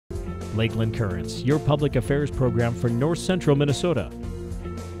Lakeland Currents, your public affairs program for North Central Minnesota.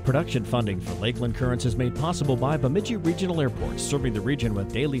 Production funding for Lakeland Currents is made possible by Bemidji Regional Airport, serving the region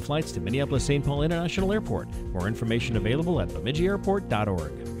with daily flights to Minneapolis-St. Paul International Airport. More information available at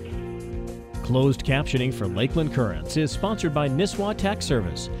bemidjiairport.org. Closed captioning for Lakeland Currents is sponsored by Nisswa Tax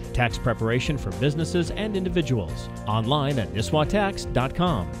Service, tax preparation for businesses and individuals. Online at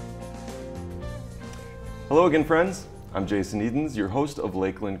nisswatax.com. Hello again, friends. I'm Jason Edens, your host of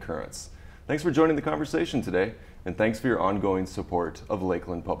Lakeland Currents. Thanks for joining the conversation today, and thanks for your ongoing support of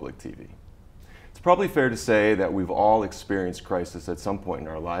Lakeland Public TV. It's probably fair to say that we've all experienced crisis at some point in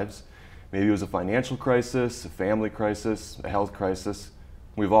our lives. Maybe it was a financial crisis, a family crisis, a health crisis.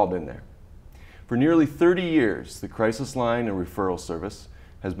 We've all been there. For nearly 30 years, the Crisis Line and Referral Service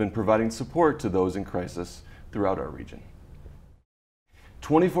has been providing support to those in crisis throughout our region.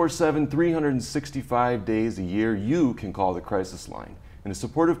 24/7, 365 days a year, you can call the Crisis Line, and a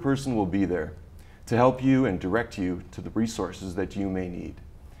supportive person will be there to help you and direct you to the resources that you may need.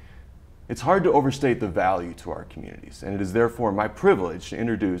 It's hard to overstate the value to our communities, and it is therefore my privilege to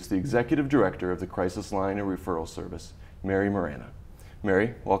introduce the Executive Director of the Crisis Line and Referral Service, Mary Marana.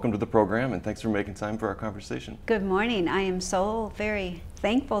 Mary, welcome to the program, and thanks for making time for our conversation. Good morning. I am so very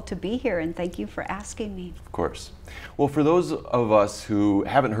thankful to be here, and thank you for asking me. Of course. Well, for those of us who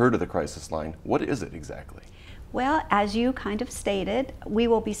haven't heard of the Crisis Line, what is it exactly? Well, as you kind of stated, we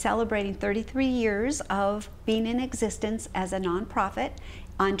will be celebrating 33 years of being in existence as a nonprofit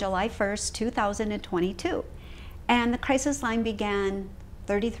on July 1st, 2022. And the Crisis Line began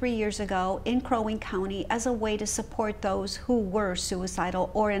 33 years ago in Crow Wing County as a way to support those who were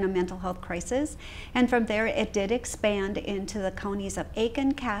suicidal or in a mental health crisis. And from there, it did expand into the counties of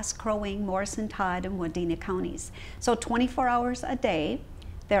Aitkin, Cass, Crow Wing, Morrison, Todd, and Wadena counties. So 24 hours a day,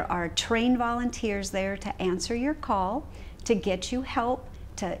 there are trained volunteers there to answer your call, to get you help,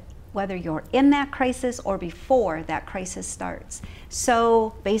 to whether you're in that crisis or before that crisis starts.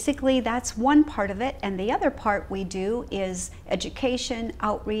 So basically that's one part of it, and the other part we do is education,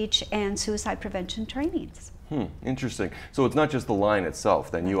 outreach, and suicide prevention trainings. Interesting. So it's not just the line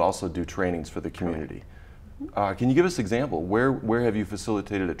itself, then you also do trainings for the community. Can you give us an example? Where have you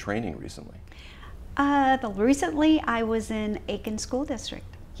facilitated a training recently? Recently I was in Aitkin School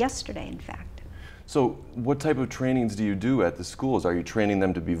District, yesterday in fact. So what type of trainings do you do at the schools? Are you training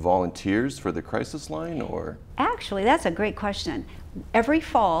them to be volunteers for the Crisis Line, or? Actually, that's a great question. Every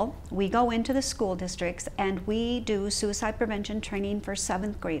fall, we go into the school districts and we do suicide prevention training for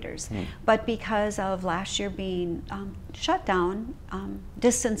 7th graders. But because of last year being shut down,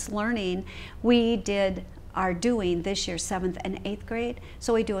 distance learning, we are doing this year 7th and 8th grade.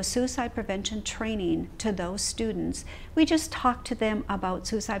 So we do a suicide prevention training to those students. We just talk to them about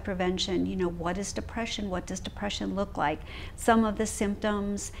suicide prevention. You know, what is depression? What does depression look like? Some of the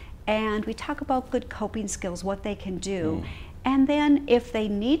symptoms. And we talk about good coping skills, what they can do. And then if they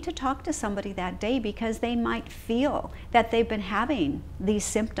need to talk to somebody that day because they might feel that they've been having these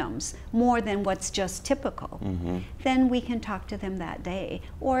symptoms more than what's just typical, then we can talk to them that day.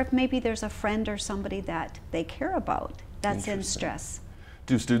 Or if maybe there's a friend or somebody that they care about that's in stress.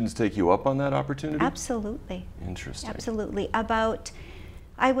 Do students take you up on that opportunity? Absolutely. Interesting. Absolutely.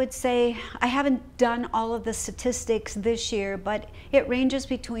 I would say, I haven't done all of the statistics this year, but it ranges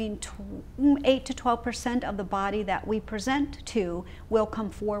between 8 to 12% of the body that we present to will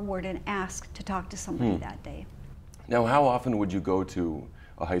come forward and ask to talk to somebody that day. Now, how often would you go to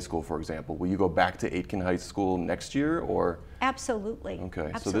a high school, for example? Will you go back to Aitkin High School next year, or? Absolutely. Okay,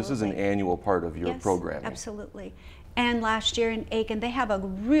 Absolutely. So this is an annual part of your programming. Absolutely. And last year in Aitkin, they have a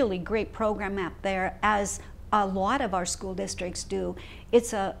really great program up there, as a lot of our school districts do.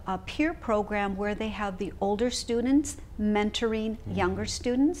 It's a peer program where they have the older students mentoring younger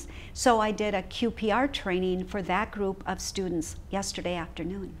students. So I did a QPR training for that group of students yesterday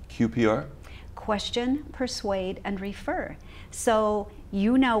afternoon. QPR? Question, persuade, and refer. So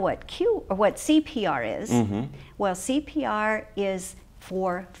you know what CPR is. Well, CPR is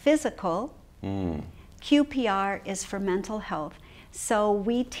for physical. QPR is for mental health. So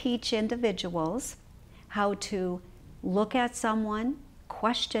we teach individuals how to look at someone,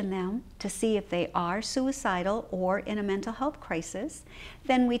 question them to see if they are suicidal or in a mental health crisis.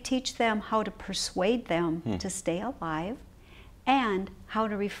 Then we teach them how to persuade them to stay alive, and how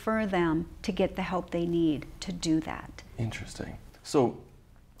to refer them to get the help they need to do that. Interesting. So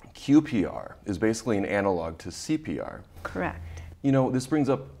QPR is basically an analog to CPR. Correct. You know, this brings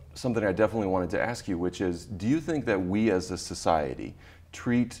up something I definitely wanted to ask you, which is, do you think that we as a society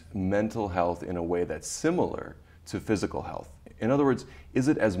treat mental health in a way that's similar to physical health? In other words, is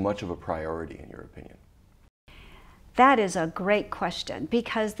it as much of a priority in your opinion? That is a great question,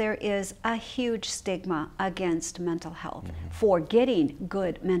 because there is a huge stigma against mental health for getting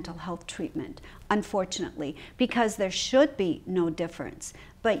good mental health treatment, unfortunately, because there should be no difference.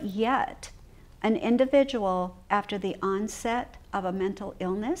 But yet, an individual after the onset of a mental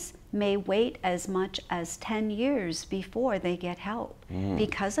illness may wait as much as 10 years before they get help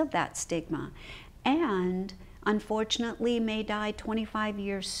because of that stigma, and unfortunately may die 25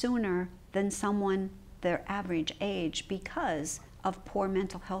 years sooner than someone their average age because of poor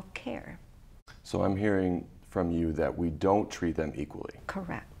mental health care. So I'm hearing from you that we don't treat them equally.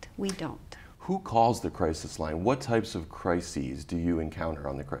 Correct, we don't. Who calls the crisis line? What types of crises do you encounter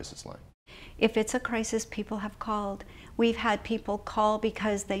on the crisis line? If it's a crisis, people have called. We've had people call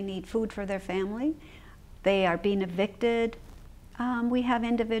because they need food for their family. They are being evicted. We have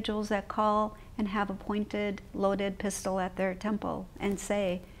individuals that call and have a pointed, loaded pistol at their temple and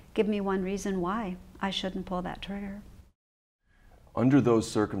say, give me one reason why I shouldn't pull that trigger. Under those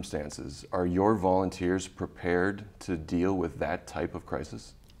circumstances, are your volunteers prepared to deal with that type of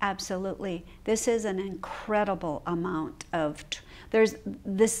crisis? Absolutely. This is an incredible amount of,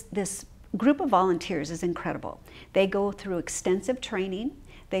 this group of volunteers is incredible. They go through extensive training.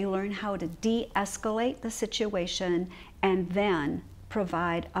 They learn how to de-escalate the situation and then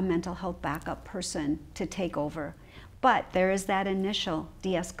provide a mental health backup person to take over. But there is that initial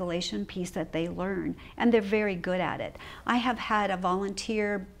de-escalation piece that they learn, and they're very good at it. I have had a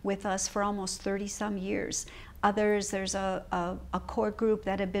volunteer with us for almost 30-some years. Others, there's a core group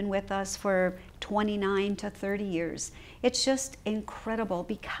that have been with us for 29 to 30 years. It's just incredible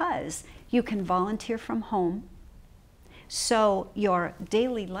because you can volunteer from home, so your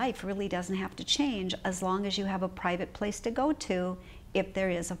daily life really doesn't have to change as long as you have a private place to go to if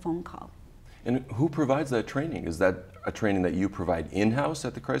there is a phone call. And who provides that training? Is that a training that you provide in-house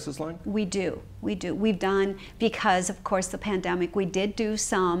at the crisis line? We do. We've done, because of course the pandemic, we did do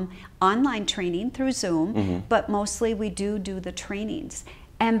some online training through Zoom, but mostly we do the trainings.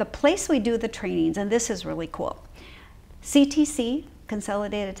 And the place we do the trainings, and this is really cool, CTC,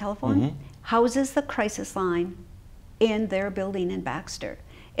 Consolidated Telephone, houses the crisis line in their building in Baxter.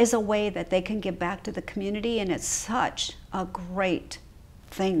 Is a way that they can give back to the community, and it's such a great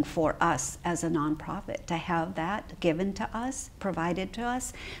thing for us as a nonprofit to have that given to us, provided to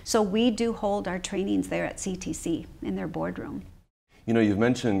us. So we do hold our trainings there at CTC in their boardroom. You know, you've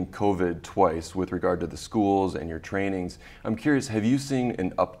mentioned COVID twice with regard to the schools and your trainings. I'm curious, have you seen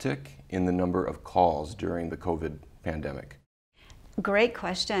an uptick in the number of calls during the COVID pandemic? Great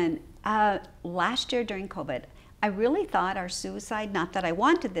question. Last year during COVID, I really thought our suicide, not that I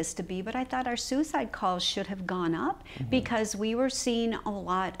wanted this to be, but I thought our suicide calls should have gone up because we were seeing a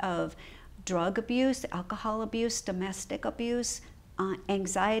lot of drug abuse, alcohol abuse, domestic abuse,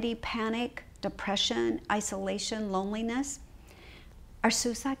 anxiety, panic, depression, isolation, loneliness. Our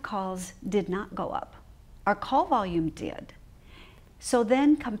suicide calls did not go up. Our call volume did. So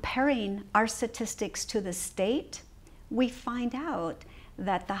then comparing our statistics to the state, we find out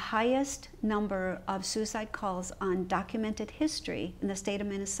that the highest number of suicide calls on documented history in the state of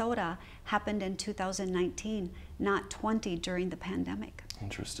Minnesota happened in 2019, not 20 during the pandemic.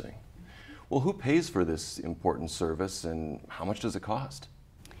 Interesting. Well, who pays for this important service, and how much does it cost?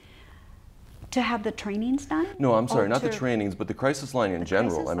 To have the trainings done? No, I'm sorry, not the trainings, but the crisis line in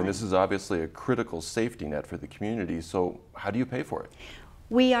general. I mean, this line. is obviously a critical safety net for the community, so how do you pay for it?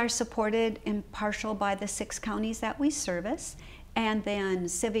 We are supported in partial by the 6 counties that we service, and then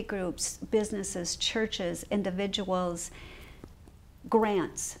civic groups, businesses, churches, individuals,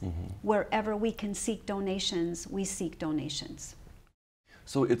 grants. Wherever we can seek donations, we seek donations.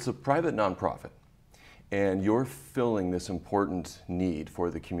 So it's a private nonprofit, and you're filling this important need for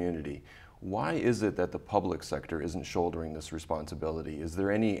the community. Why is it that the public sector isn't shouldering this responsibility? Is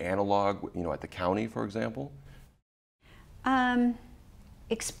there any analog, you know, at the county, for example?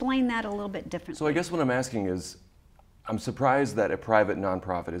 Explain that a little bit differently. So I guess what I'm asking is, I'm surprised that a private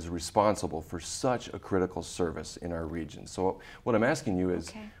nonprofit is responsible for such a critical service in our region. So what I'm asking you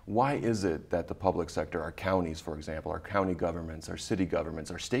is, why is it that the public sector, our counties, for example, our county governments, our city governments,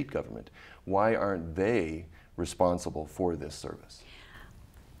 our state government, why aren't they responsible for this service?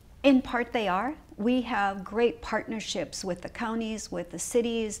 In part they are. We have great partnerships with the counties, with the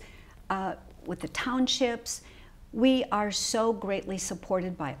cities, with the townships. We are so greatly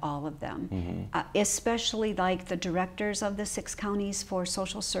supported by all of them, especially like the directors of the 6 counties for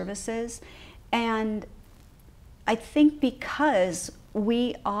social services. And I think because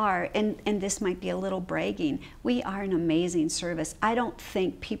we are, and this might be a little bragging, we are an amazing service. I don't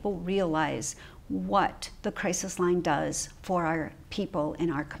think people realize what the Crisis Line does for our people in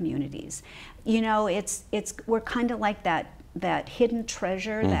our communities. You know, we're kind of like that hidden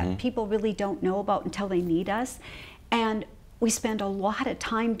treasure that people really don't know about until they need us. And we spend a lot of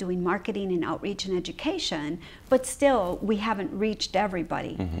time doing marketing and outreach and education, but still we haven't reached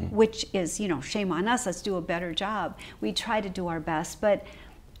everybody, which is, you know, shame on us. Let's do a better job. We try to do our best, but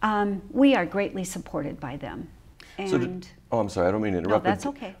we are greatly supported by them. And oh, I'm sorry, I don't mean to interrupt. No, that's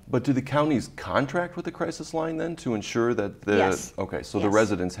okay. But do the counties contract with the Crisis Line then to ensure that the... Yes. Okay, so Yes. the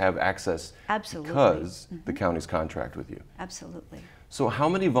residents have access Absolutely. because the counties contract with you. Absolutely. So how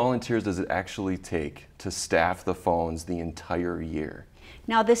many volunteers does it actually take to staff the phones the entire year?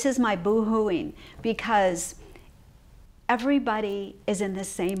 Now this is my boo-hooing, because everybody is in the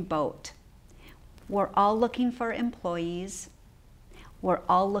same boat. We're all looking for employees. We're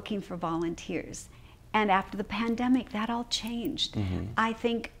all looking for volunteers. And after the pandemic, that all changed. I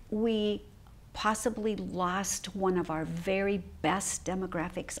think we possibly lost one of our very best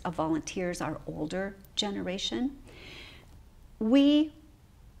demographics of volunteers, our older generation. We,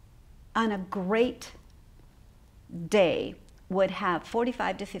 on a great day, would have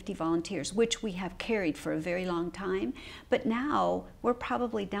 45 to 50 volunteers, which we have carried for a very long time. But now we're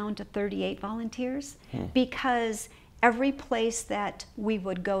probably down to 38 volunteers because every place that we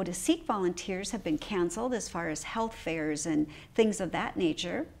would go to seek volunteers have been canceled as far as health fairs and things of that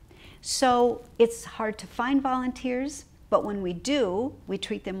nature. So it's hard to find volunteers, but when we do, we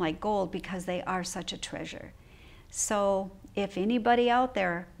treat them like gold because they are such a treasure. So if anybody out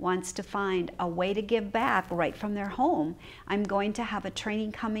there wants to find a way to give back right from their home, I'm going to have a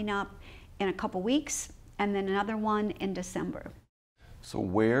training coming up in a couple weeks and then another one in December. So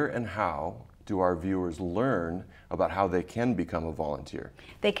where and how do our viewers learn about how they can become a volunteer?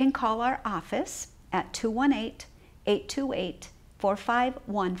 They can call our office at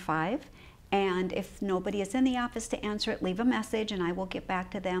 218-828-4515. And if nobody is in the office to answer it, leave a message and I will get back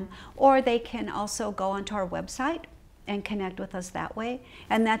to them. Or they can also go onto our website and connect with us that way.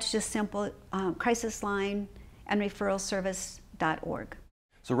 And that's just simple, Crisis Line and Referral Service.org.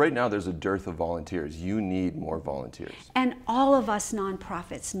 So right now there's a dearth of volunteers. You need more volunteers. And all of us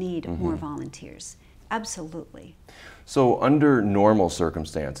nonprofits need more volunteers. Absolutely. So under normal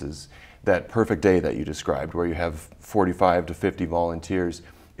circumstances, that perfect day that you described where you have 45 to 50 volunteers,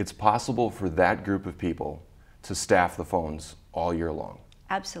 it's possible for that group of people to staff the phones all year long.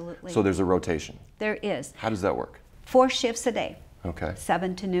 Absolutely. So there's a rotation. There is. How does that work? 4 shifts a day. Okay.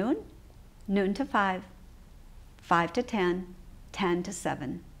 7 to noon, noon to 5, 5 to 10, 10 to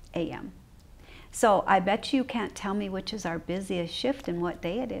 7 a.m. So I bet you can't tell me which is our busiest shift and what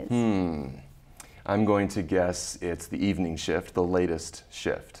day it is. I'm going to guess it's the evening shift, the latest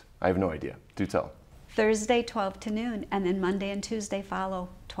shift. I have no idea. Do tell. Thursday, 12 to noon, and then Monday and Tuesday follow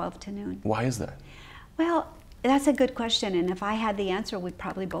 12 to noon. Why is that? Well, that's a good question, and if I had the answer, we'd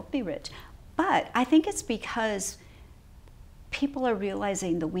probably both be rich. But I think it's because people are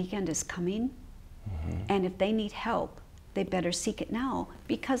realizing the weekend is coming, and if they need help, they better seek it now,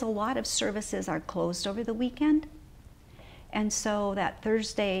 because a lot of services are closed over the weekend. And so that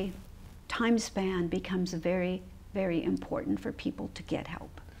Thursday time span becomes very, very important for people to get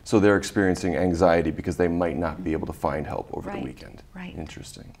help. So they're experiencing anxiety because they might not be able to find help over the weekend. Right.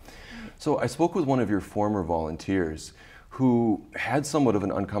 Interesting. So I spoke with one of your former volunteers who had somewhat of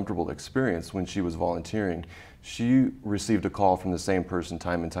an uncomfortable experience when she was volunteering. She received a call from the same person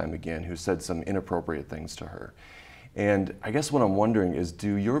time and time again who said some inappropriate things to her. And I guess what I'm wondering is,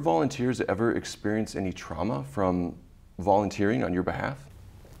 do your volunteers ever experience any trauma from volunteering on your behalf?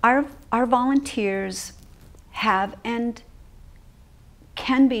 Our volunteers have and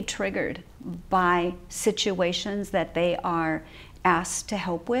can be triggered by situations that they are asked to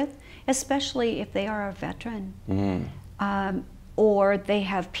help with, especially if they are a veteran. Or they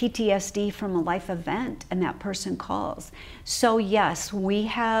have PTSD from a life event and that person calls. So yes, we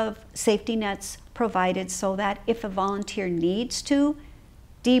have safety nets provided so that if a volunteer needs to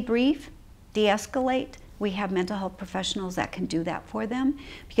debrief, de-escalate, we have mental health professionals that can do that for them,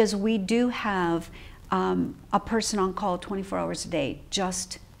 because we do have a person on call 24 hours a day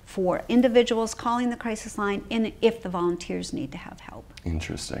just for individuals calling the crisis line and if the volunteers need to have help.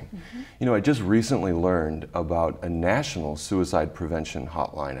 Interesting. You know, I just recently learned about a national suicide prevention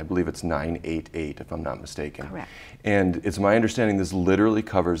hotline. I believe it's 988 if I'm not mistaken. Correct. And it's my understanding this literally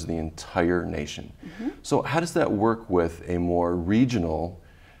covers the entire nation. So how does that work with a more regional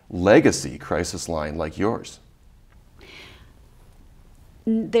legacy crisis line like yours?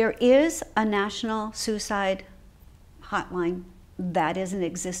 There is a national suicide hotline that is in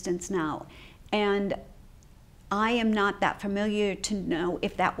existence now, and I am not that familiar to know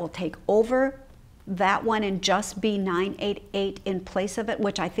if that will take over that one and just be 988 in place of it,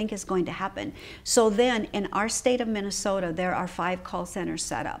 which I think is going to happen. So then in our state of Minnesota, there are 5 call centers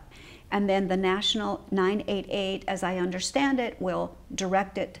set up. And then the national 988, as I understand it, will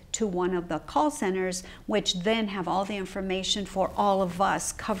direct it to one of the call centers, which then have all the information for all of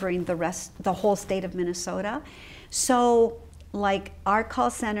us covering the whole state of Minnesota. So like our call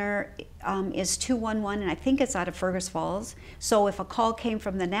center is 211, and I think it's out of Fergus Falls. So if a call came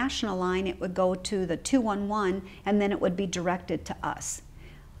from the national line, it would go to the 211, and then it would be directed to us.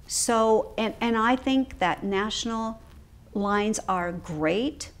 So, and I think that national lines are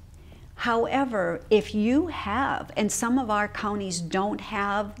great. However, if you have, and some of our counties don't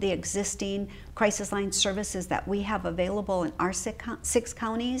have the existing crisis line services that we have available in our 6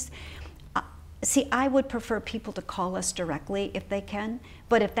 counties, see, I would prefer people to call us directly if they can,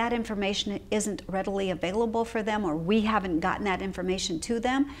 but if that information isn't readily available for them or we haven't gotten that information to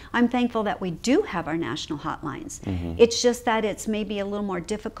them, I'm thankful that we do have our national hotlines. It's just that it's maybe a little more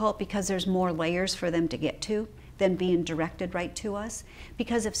difficult because there's more layers for them to get to than being directed right to us.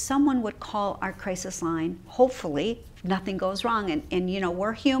 Because if someone would call our crisis line, hopefully nothing goes wrong, and you know,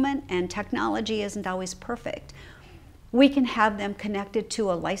 we're human and technology isn't always perfect, we can have them connected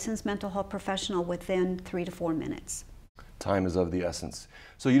to a licensed mental health professional within 3 to 4 minutes. Time is of the essence.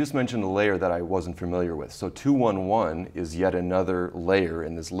 So you just mentioned a layer that I wasn't familiar with. So 211 is yet another layer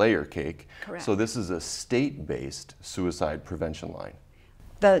in this layer cake. Correct. So this is a state-based suicide prevention line.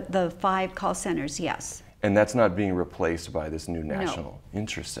 The 5 call centers, yes. And that's not being replaced by this new national. No.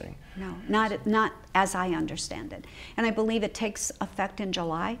 Interesting. No, not as I understand it. And I believe it takes effect in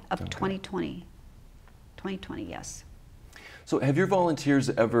July of 2020. 2020, yes. So have your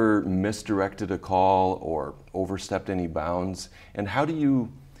volunteers ever misdirected a call or overstepped any bounds? And how do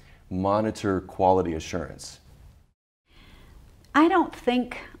you monitor quality assurance? I don't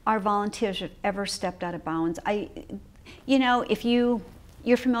think our volunteers have ever stepped out of bounds. You know, if you're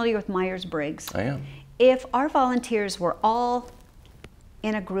familiar with Myers-Briggs. I am. If our volunteers were all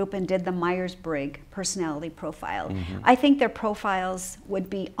in a group and did the Myers-Briggs personality profile, I think their profiles would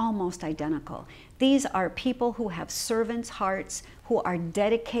be almost identical. These are people who have servants' hearts, who are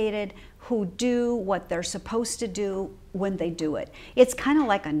dedicated, who do what they're supposed to do when they do it. It's kind of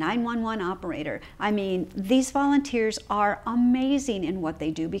like a 911 operator. I mean, these volunteers are amazing in what they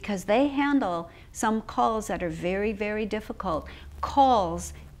do because they handle some calls that are very, very difficult,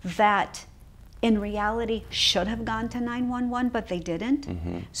 calls that in reality should have gone to 911, but they didn't.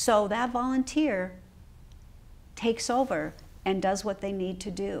 So that volunteer takes over and does what they need to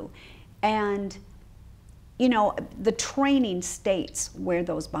do. And, you know, the training states where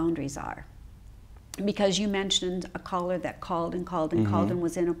those boundaries are. Because you mentioned a caller that called and called and called and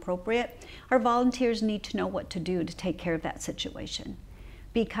was inappropriate. Our volunteers need to know what to do to take care of that situation.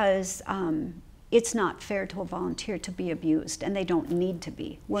 Because it's not fair to a volunteer to be abused, and they don't need to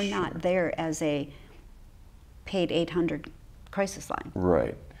be. We're not there as a paid 800 crisis line.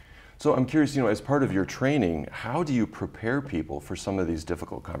 Right. So I'm curious, you know, as part of your training, how do you prepare people for some of these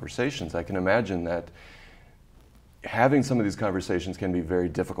difficult conversations? I can imagine that having some of these conversations can be very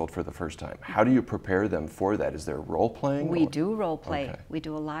difficult for the first time. How do you prepare them for that? Is there role playing? We do role play. Okay. We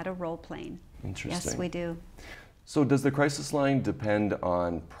do a lot of role playing. Interesting. Yes, we do. So does the crisis line depend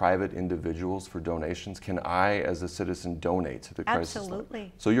on private individuals for donations? Can I, as a citizen, donate to the crisis line?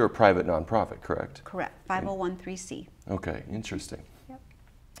 Absolutely. So you're a private nonprofit, correct? Correct. 501(c)(3). Okay, interesting. Yep.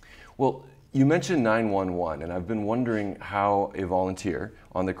 Well, you mentioned 911, and I've been wondering how a volunteer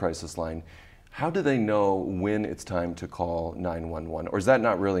on the crisis line, how do they know when it's time to call 911, or is that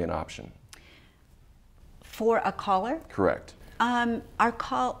not really an option? For a caller? Correct.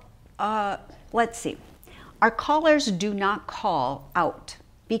 Let's see. Our callers do not call out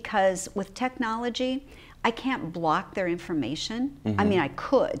because with technology, I can't block their information. I mean, I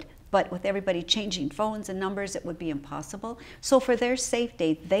could, but with everybody changing phones and numbers, it would be impossible. So for their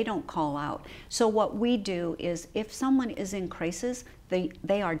safety, they don't call out. So what we do is if someone is in crisis,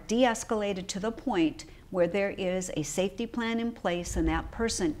 they are de-escalated to the point where there is a safety plan in place and that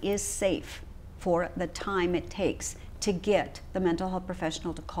person is safe for the time it takes to get the mental health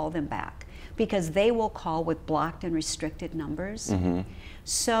professional to call them back, because they will call with blocked and restricted numbers.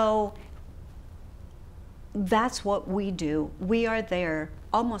 So that's what we do. We are there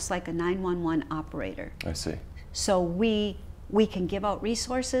almost like a 911 operator. I see. So we can give out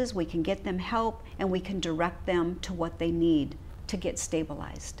resources, we can get them help, and we can direct them to what they need to get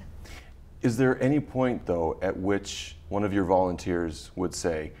stabilized. Is there any point, though, at which one of your volunteers would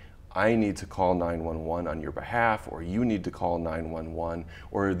say, I need to call 911 on your behalf, or you need to call 911,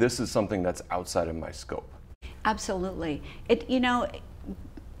 or this is something that's outside of my scope? Absolutely.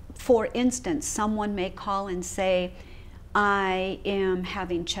 For instance, someone may call and say, I am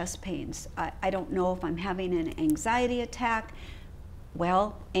having chest pains. I don't know if I'm having an anxiety attack.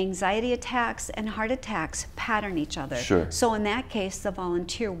 Well, anxiety attacks and heart attacks pattern each other. Sure. So in that case, the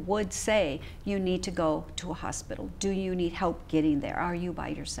volunteer would say, you need to go to a hospital. Do you need help getting there? Are you by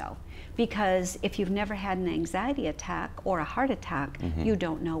yourself? Because if you've never had an anxiety attack or a heart attack, you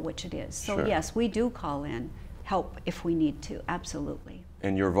don't know which it is. So Sure. yes, we do call in help if we need to, absolutely.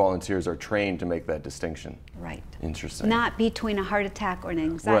 And your volunteers are trained to make that distinction. Right. Interesting. Not between a heart attack or an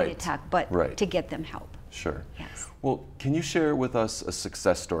anxiety Right. attack, but Right. to get them help. Sure. Yes. Well, can you share with us a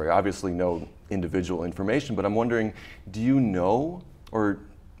success story? Obviously no individual information, but I'm wondering, do you know or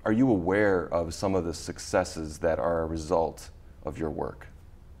are you aware of some of the successes that are a result of your work?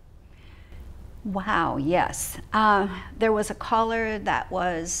 Wow, yes. There was a caller that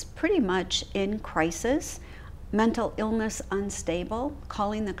was pretty much in crisis, mental illness, unstable,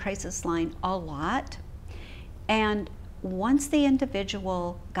 calling the crisis line a lot. And once the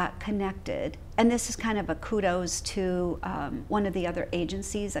individual got connected, and this is kind of a kudos to one of the other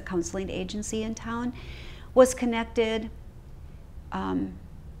agencies, a counseling agency in town, was connected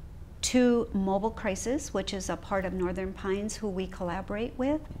to Mobile Crisis, which is a part of Northern Pines who we collaborate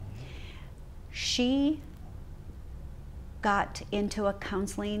with. She got into a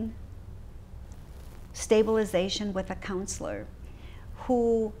counseling stabilization with a counselor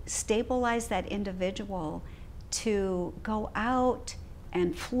who stabilized that individual to go out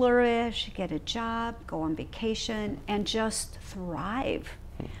and flourish, get a job, go on vacation, and just thrive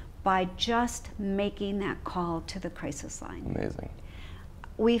by just making that call to the crisis line. Amazing.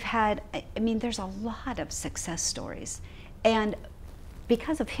 We've had, I mean, there's a lot of success stories. And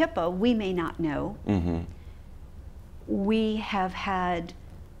because of HIPAA, we may not know. We have had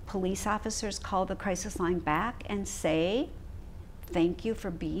police officers call the crisis line back and say, thank you for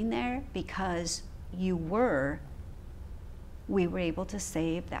being there because we were able to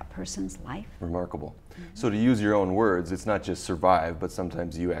save that person's life. Remarkable. So to use your own words, it's not just survive, but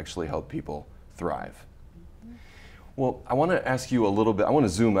sometimes you actually help people thrive. Well, I want to ask you a little bit, I want to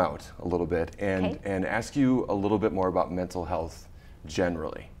zoom out a little bit and ask you a little bit more about mental health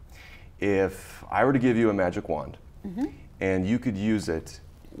generally. If I were to give you a magic wand and you could use it,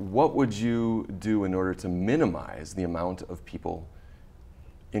 what would you do in order to minimize the amount of people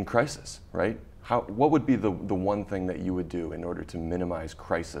in crisis, right? What would be the one thing that you would do in order to minimize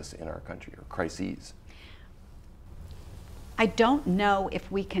crisis in our country, or crises? I don't know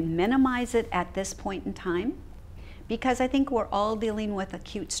if we can minimize it at this point in time, because I think we're all dealing with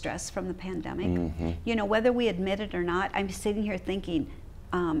acute stress from the pandemic. You know, whether we admit it or not, I'm sitting here thinking,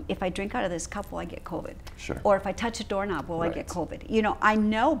 if I drink out of this cup, will I get COVID? Sure. Or if I touch a doorknob, will I get COVID? You know, I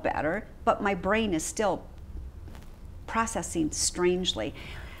know better, but my brain is still processing strangely.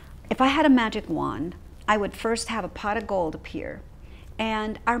 If I had a magic wand, I would first have a pot of gold appear.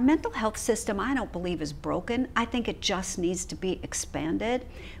 And our mental health system, I don't believe is broken. I think it just needs to be expanded.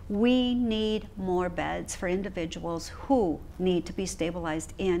 We need more beds for individuals who need to be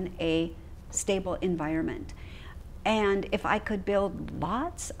stabilized in a stable environment. And if I could build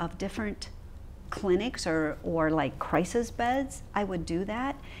lots of different clinics or like crisis beds, I would do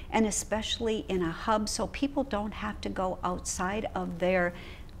that. And especially in a hub, so people don't have to go outside of their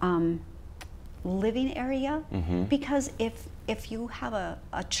living area. Because if you have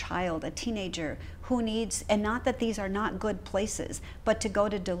a child, a teenager who needs, and not that these are not good places, but to go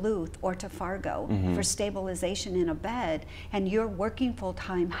to Duluth or to Fargo for stabilization in a bed, and you're working full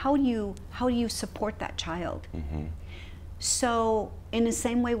time, how do you support that child? So in the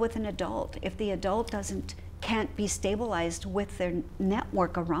same way with an adult, if the adult can't be stabilized with their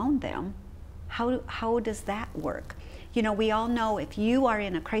network around them, how does that work? You know, we all know if you are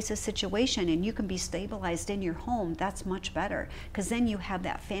in a crisis situation and you can be stabilized in your home, that's much better, because then you have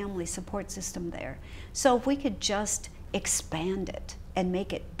that family support system there. So if we could just expand it and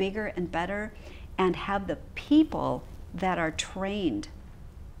make it bigger and better and have the people that are trained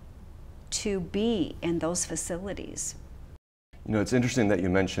to be in those facilities. You know, it's interesting that you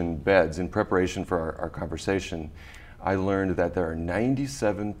mentioned beds. In preparation for our conversation, I learned that there are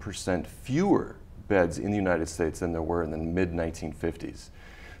 97% fewer beds in the United States than there were in the mid-1950s.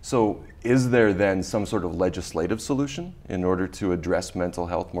 So is there then some sort of legislative solution in order to address mental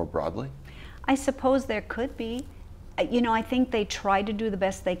health more broadly? I suppose there could be. You know, I think they try to do the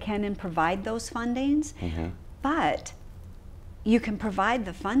best they can and provide those fundings, but you can provide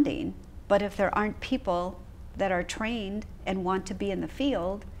the funding, but if there aren't people that are trained and want to be in the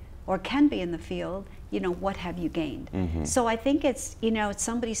field or can be in the field, you know, what have you gained? So I think it's, you know, it's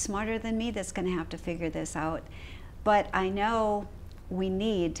somebody smarter than me that's going to have to figure this out. But I know we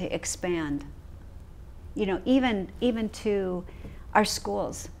need to expand. You know, even to our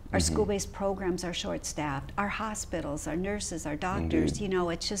schools. Our school-based programs are short-staffed. Our hospitals, our nurses, our doctors, Indeed. you know,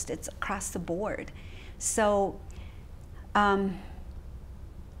 it's across the board. So there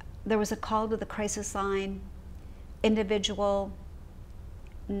was a call to the crisis line, individual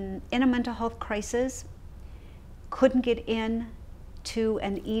in a mental health crisis, couldn't get in to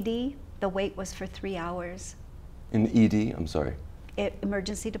an ED. The wait was for 3 hours. In ED, I'm sorry.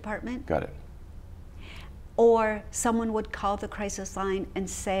 Emergency department. Got it. Or someone would call the crisis line and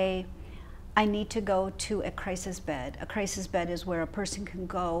say, I need to go to a crisis bed. A crisis bed is where a person can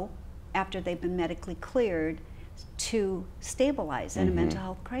go after they've been medically cleared to stabilize in a mental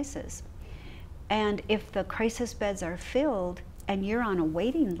health crisis. And if the crisis beds are filled and you're on a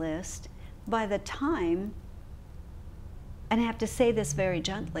waiting list, by the time, and I have to say this very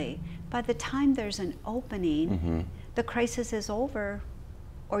gently, by the time there's an opening, the crisis is over,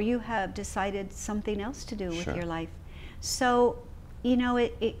 or you have decided something else to do with your life. So, you know,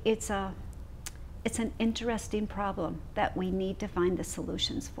 it's an interesting problem that we need to find the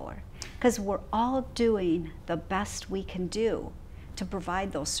solutions for, because we're all doing the best we can do to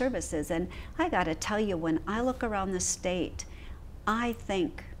provide those services. And I gotta tell you, when I look around the state, I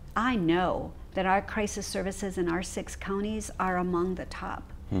know that our crisis services in our 6 counties are among the top.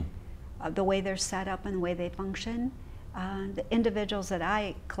 The way they're set up and the way they function. The individuals that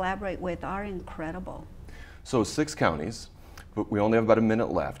I collaborate with are incredible. So 6 counties, but we only have about a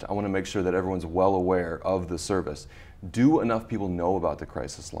minute left. I want to make sure that everyone's well aware of the service. Do enough people know about the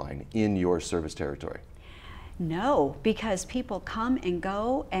crisis line in your service territory? No, because people come and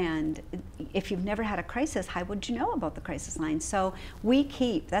go, and if you've never had a crisis, how would you know about the crisis line? So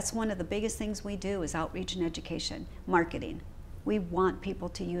that's one of the biggest things we do is outreach and education, marketing. We want people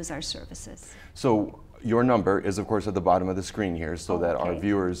to use our services. So your number is, of course, at the bottom of the screen here so that our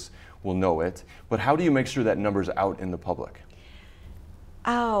viewers will know it. But how do you make sure that number's out in the public?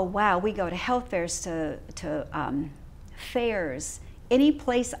 Oh, wow. We go to health fairs, to fairs. Any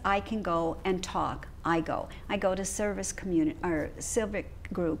place I can go and talk, I go. I go to service community or civic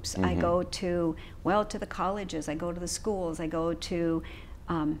groups. I go to the colleges. I go to the schools. I go to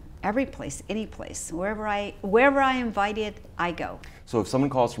every place, any place. Wherever I invited, I go. So if someone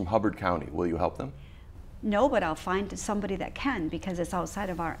calls from Hubbard County, will you help them? No, but I'll find somebody that can, because it's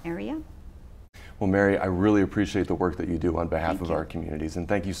outside of our area. Well, Mary, I really appreciate the work that you do on behalf of our communities, and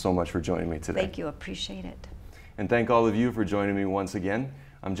thank you so much for joining me today. Thank you, appreciate it. And thank all of you for joining me once again.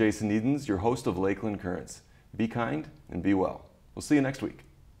 I'm Jason Edens, your host of Lakeland Currents. Be kind and be well. We'll see you next week.